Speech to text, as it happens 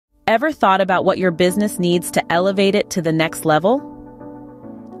Ever thought about what your business needs to elevate it to the next level?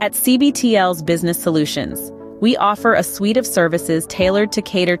 At CBTL's Business Solutions, we offer a suite of services tailored to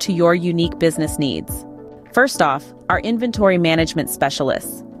cater to your unique business needs. First off, our inventory management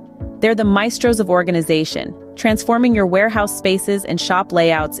specialists. They're the maestros of organization, transforming your warehouse spaces and shop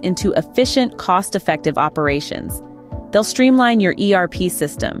layouts into efficient, cost-effective operations. They'll streamline your ERP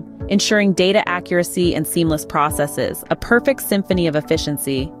system, ensuring data accuracy and seamless processes, a perfect symphony of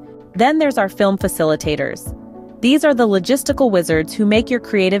efficiency. Then there's our film facilitators. These are the logistical wizards who make your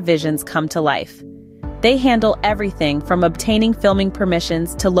creative visions come to life. They handle everything from obtaining filming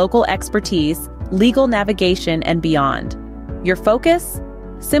permissions to local expertise, legal navigation, and beyond. Your focus?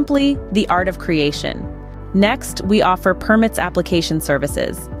 Simply the art of creation. Next, we offer permits application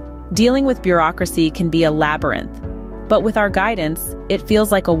services. Dealing with bureaucracy can be a labyrinth, but with our guidance, it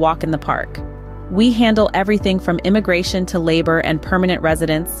feels like a walk in the park. We handle everything from immigration to labor and permanent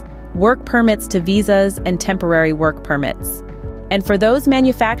residence, work permits to visas and temporary work permits. And for those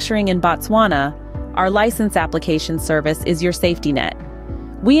manufacturing in Botswana, our license application service is your safety net.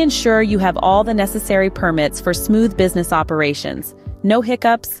 We ensure you have all the necessary permits for smooth business operations. No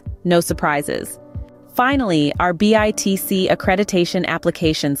hiccups, no surprises. Finally, our BITC accreditation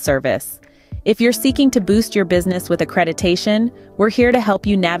application service. If you're seeking to boost your business with accreditation, we're here to help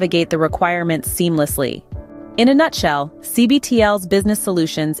you navigate the requirements seamlessly. In a nutshell, CBTL's Business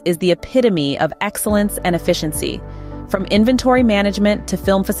Solutions is the epitome of excellence and efficiency. From inventory management to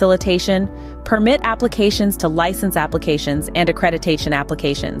film facilitation, permit applications to license applications and accreditation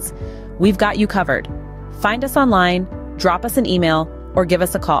applications, we've got you covered. Find us online, drop us an email, or give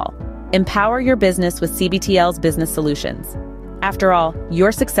us a call. Empower your business with CBTL's Business Solutions. After all,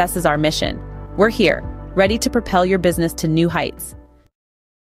 your success is our mission. We're here, ready to propel your business to new heights.